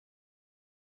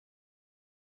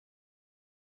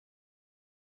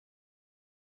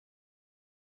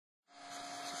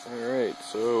Alright,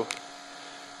 so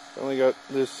finally got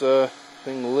this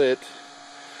thing lit.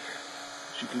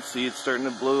 As you can see, it's starting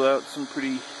to blow out some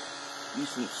pretty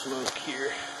decent smoke here.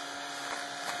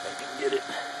 If I can get it.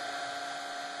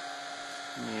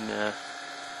 I mean,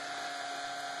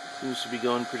 seems to be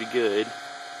going pretty good.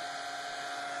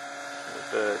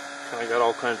 I've kind of got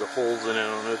all kinds of holes in it. I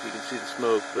don't know if you can see the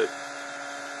smoke, but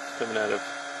it's coming out of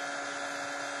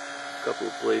a couple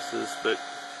of places. But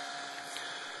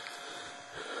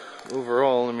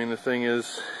overall, I mean, the thing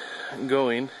is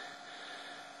going.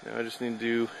 Now I just need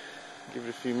to give it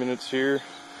a few minutes here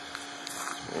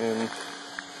and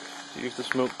see if the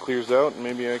smoke clears out, and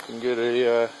maybe I can get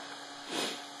a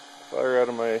fire out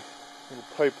of my little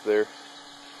pipe there.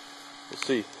 We'll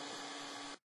see.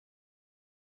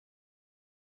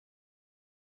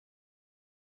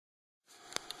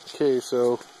 Okay,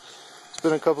 so it's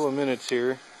been a couple of minutes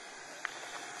here.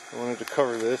 I wanted to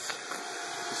cover this.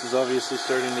 This is obviously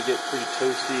starting to get pretty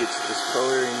toasty. It's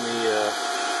discoloring the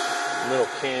middle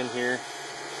can here.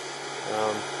 I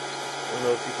don't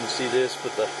know if you can see this,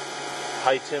 but the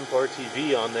high temp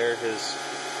RTV on there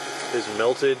has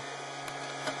melted.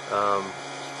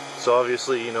 So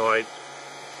obviously, you know, I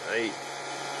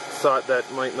thought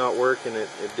that might not work, and it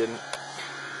didn't.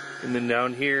 And then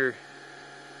down here,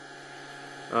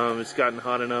 it's gotten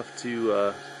hot enough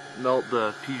to melt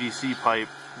the PVC pipe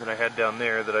that I had down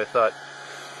there that I thought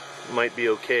might be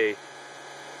okay.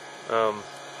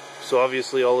 So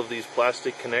obviously all of these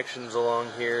plastic connections along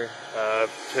here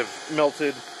have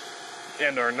melted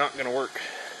and are not going to work.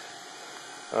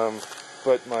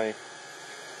 But my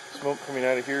smoke coming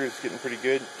out of here is getting pretty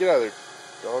good. Get out of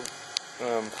there, dog.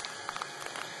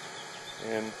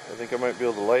 And I think I might be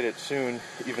able to light it soon,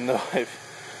 even though I've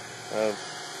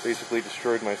basically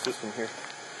destroyed my system here.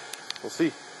 We'll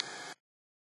see.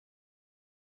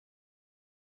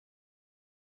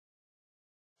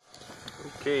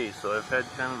 Okay, so I've had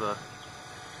kind of a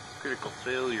critical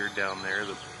failure down there.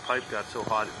 The pipe got so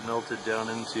hot it melted down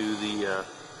into the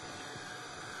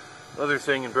other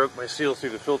thing and broke my seal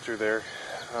through the filter there.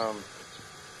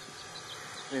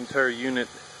 The entire unit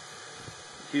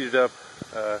heated up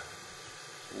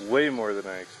way more than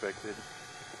I expected.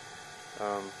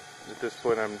 At this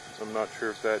point, I'm not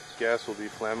sure if that gas will be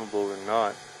flammable or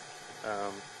not.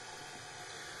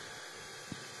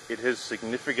 It has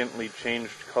significantly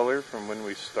changed color from when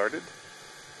we started.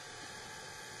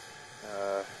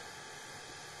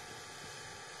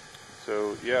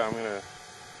 So yeah, I'm gonna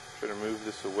try to move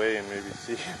this away and maybe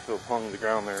see if along the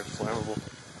ground there it's flammable.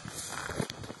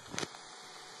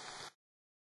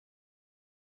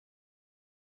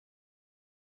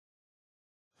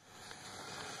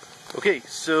 Okay,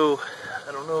 so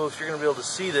I don't know if you're gonna be able to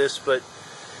see this, but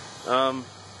I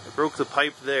broke the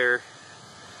pipe there,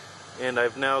 and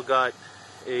I've now got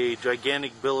a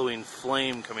gigantic billowing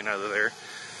flame coming out of there.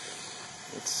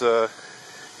 It's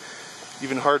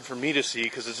even hard for me to see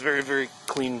because it's very, very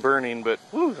clean burning, but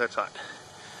whoo, that's hot.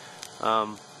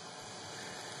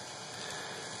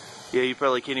 Yeah, you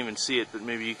probably can't even see it, but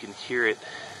maybe you can hear it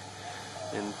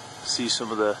and see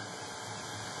some of the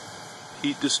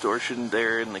heat distortion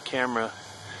there in the camera.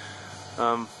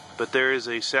 But there is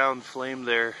a sound flame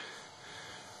there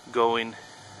going.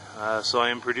 So I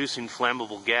am producing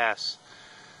flammable gas,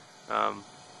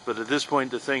 but at this point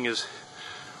the thing is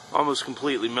almost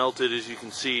completely melted, as you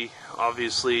can see.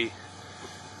 Obviously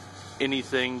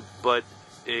anything but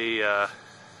a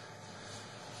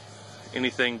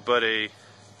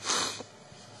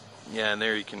yeah, and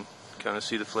there you can kind of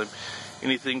see the flame.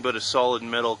 Anything but a solid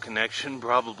metal connection,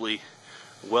 probably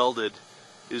welded,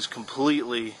 is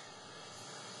completely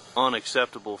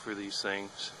unacceptable for these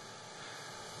things.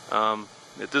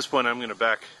 At this point I'm going to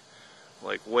back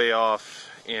like way off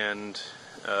and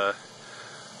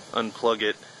unplug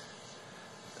it,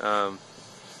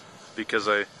 because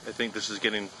I think this is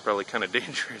getting probably kind of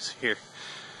dangerous here.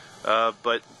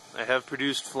 But I have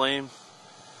produced flame.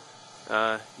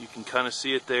 You can kind of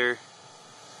see it there,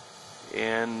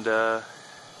 and we'll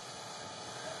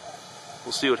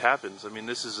see what happens. I mean,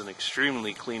 this is an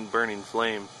extremely clean burning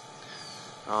flame.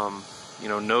 You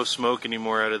know, no smoke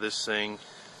anymore out of this thing.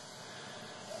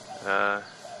 I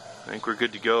think we're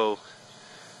good to go.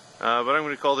 But I'm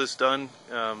going to call this done.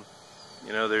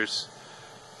 You know, there's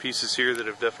pieces here that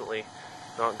have definitely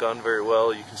not gone very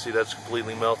well. You can see that's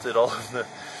completely melted. All of the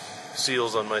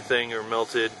seals on my thing are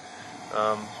melted.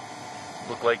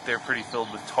 Look like they're pretty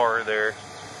filled with tar there.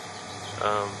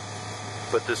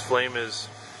 But this flame is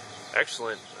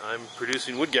excellent. I'm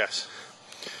producing wood gas.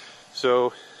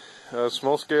 So,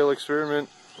 small scale experiment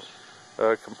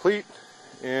complete,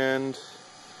 and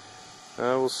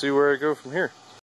we'll see where I go from here.